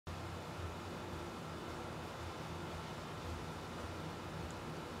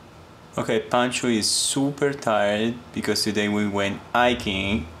Okay, Pancho is super tired because today we went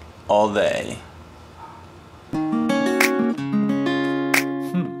hiking all day.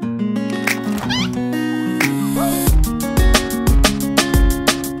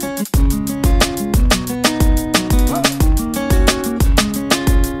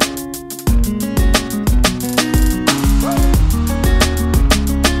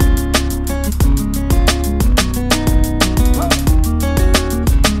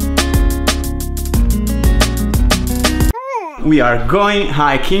 We are going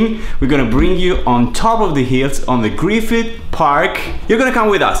hiking. We're gonna bring you on top of the hills on the Griffith Park. You're gonna come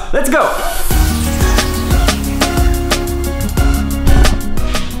with us. Let's go!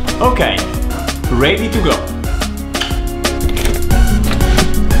 Okay, ready to go.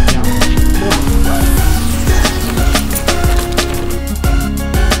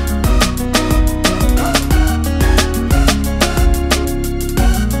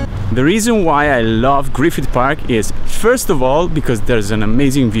 The reason why I love Griffith Park is, first of all, because there's an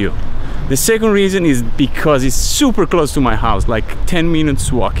amazing view. The second reason is because it's super close to my house, like 10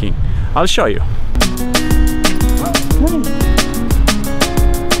 minutes walking. I'll show you.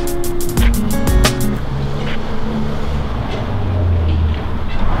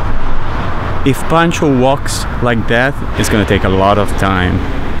 If Pancho walks like that, it's gonna take a lot of time.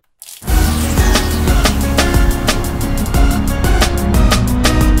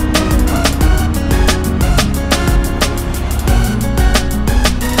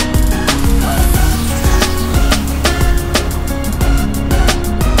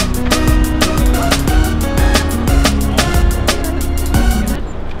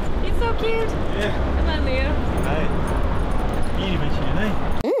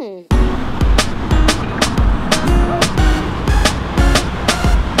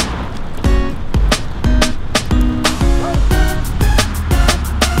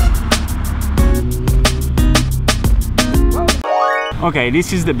 Okay,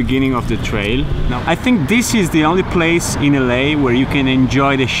 this is the beginning of the trail. Now, I think this is the only place in LA where you can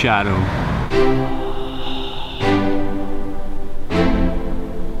enjoy the shadow.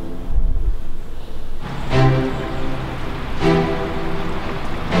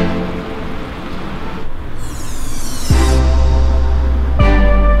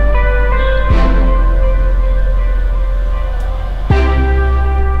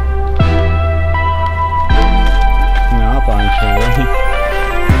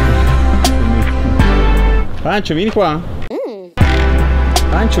 Pancho, vieni qua.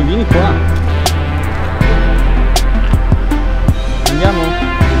 Pancho, vieni qua. Andiamo.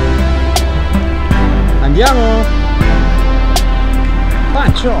 Andiamo.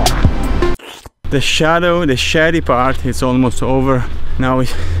 Pancho. The shady part is almost over. Now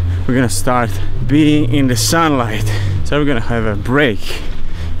we're gonna start being in the sunlight. So we're gonna have a break,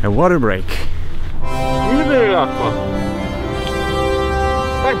 a water break. Vieni bere l'acqua.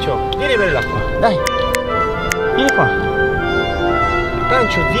 Pancho, vieni bere l'acqua. Dai. Vieni qua.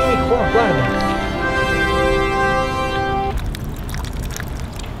 Pancho, vieni qua, guarda.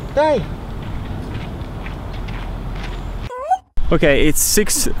 Dai. Okay, it's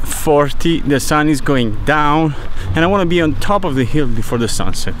 6:40, the sun is going down and I want to be on top of the hill before the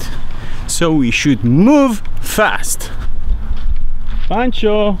sunset. So we should move fast.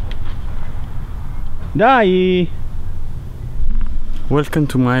 Pancho. Dai. Welcome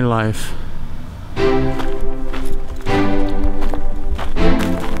to my life.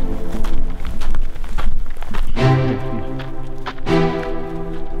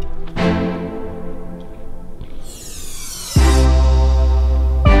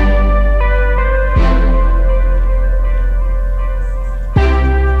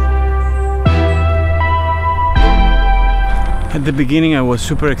 At the beginning I was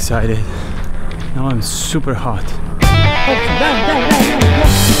super excited. Now I'm super hot.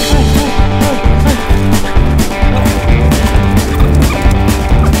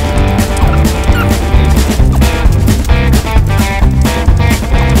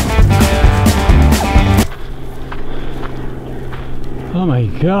 Oh my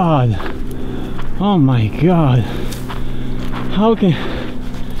god. Oh my god. How can...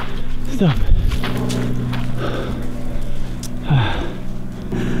 Stop.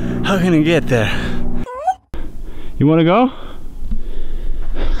 How can I get there? You wanna go?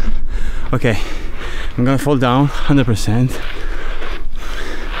 Okay, I'm gonna fall down 100%,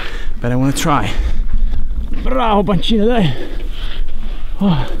 but I wanna try. Bravo Pancino, dai!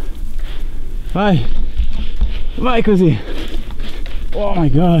 Oh. Vai! Vai così! Oh my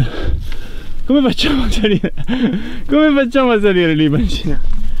god! Come facciamo a salire? Come facciamo a salire lì, Pancino?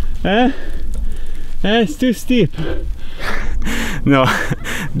 Eh? It's too steep. No,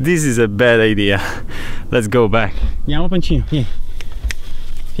 This is a bad idea. Let's go back. Andiamo Pancino, vieni.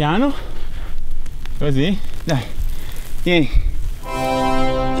 Piano. Così. Dai. Vieni.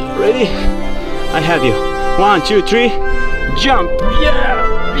 Ready? I have you. 1, 2, 3. Jump.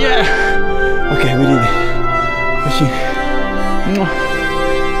 Yeah. Yeah. Okay, we did it. Pancino.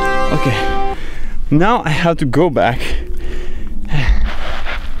 Okay. Now I have to go back.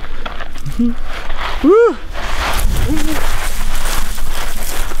 Woo.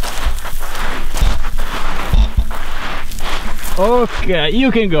 Okay, you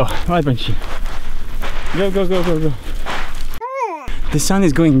can go. Vai Pancino. Go, go, go, go, go. The sun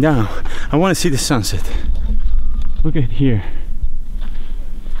is going down. I want to see the sunset. Look at here.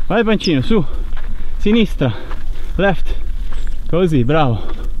 Vai Pancino, su. Sinistra. Left. Così, bravo.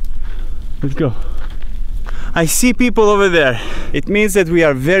 Let's go. I see people over there. It means that we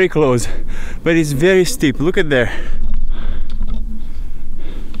are very close, but it's very steep. Look at there.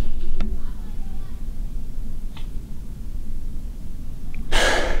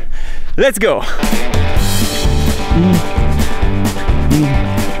 Let's go.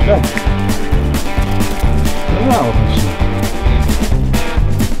 Go. Bravo.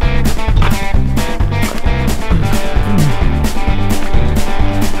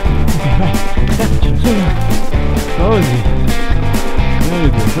 Così.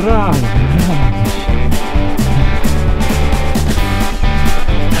 Bravo.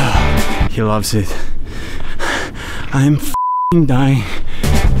 He loves it. I'm f***ing dying.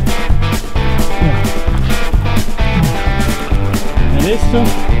 Adesso?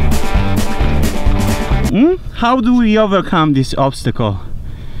 How do we overcome this obstacle?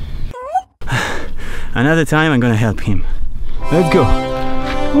 Another time I'm gonna help him. Let's go.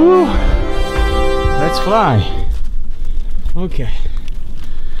 Woo. Let's fly. Okay.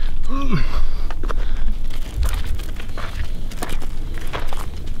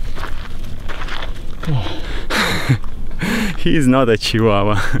 He's not a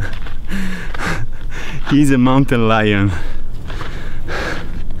Chihuahua. He's a mountain lion.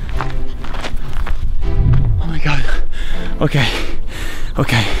 Oh my god. Okay.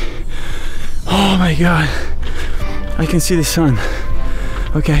 Okay. Oh my god. I can see the sun.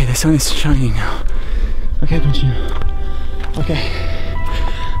 Okay, the sun is shining now. Okay, Pancino. Okay.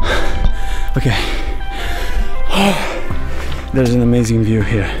 Okay. Oh, there's an amazing view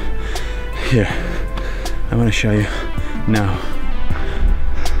here. Here. I want to show you now.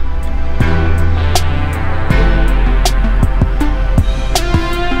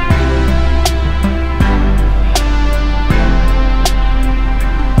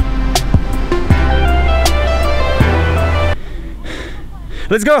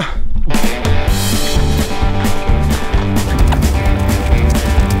 Let's go!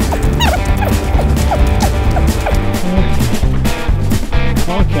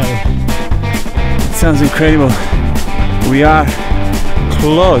 Okay. It sounds incredible. We are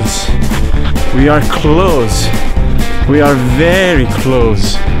close. We are close. We are very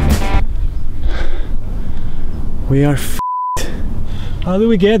close. We are f***ed. How do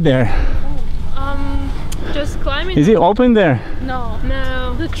we get there? Just climbing. Is it open there? No.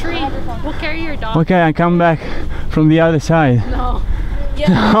 No. The tree. We'll carry your dog. Okay, I come back from the other side. No.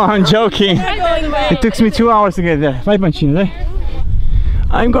 Yeah. No, I'm joking. It took me 2 hours to get there. Vai Pancino, dai.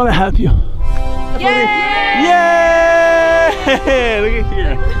 I'm gonna help you. Yay! Yay! Look at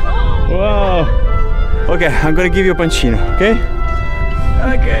here. Wow. Okay, I'm gonna give you a Pancino, okay?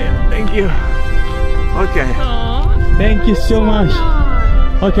 Okay, thank you. Okay. Aww. Thank you so much.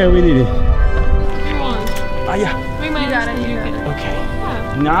 Okay, we did it. Ah, yeah. We might got it. Okay.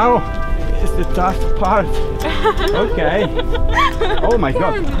 Yeah. Now is the tough part. Okay. Oh my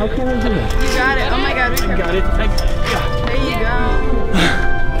god. How can I do that? You got it. Oh my god. I got it. Yeah. There you go.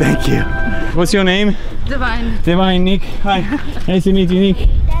 Thank you. What's your name? Divine. Divine, Nick. Hi. Nice to meet you, Nick.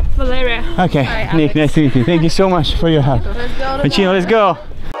 Valeria. Okay. Hi, Nick, nice to meet you. Thank you so much for your help. Let's go. Pancino, let's go.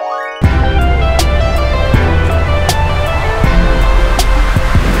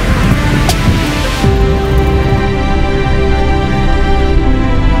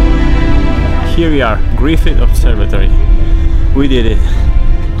 Here we are, Griffith Observatory. We did it.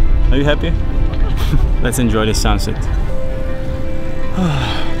 Are you happy? Let's enjoy the sunset.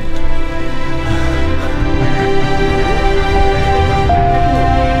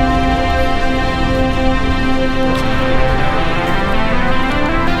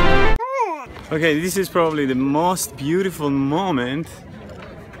 Okay, this is probably the most beautiful moment,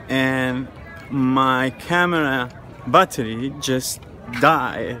 and my camera battery just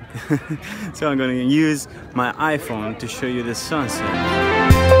died. So I'm gonna use my iPhone to show you the sunset.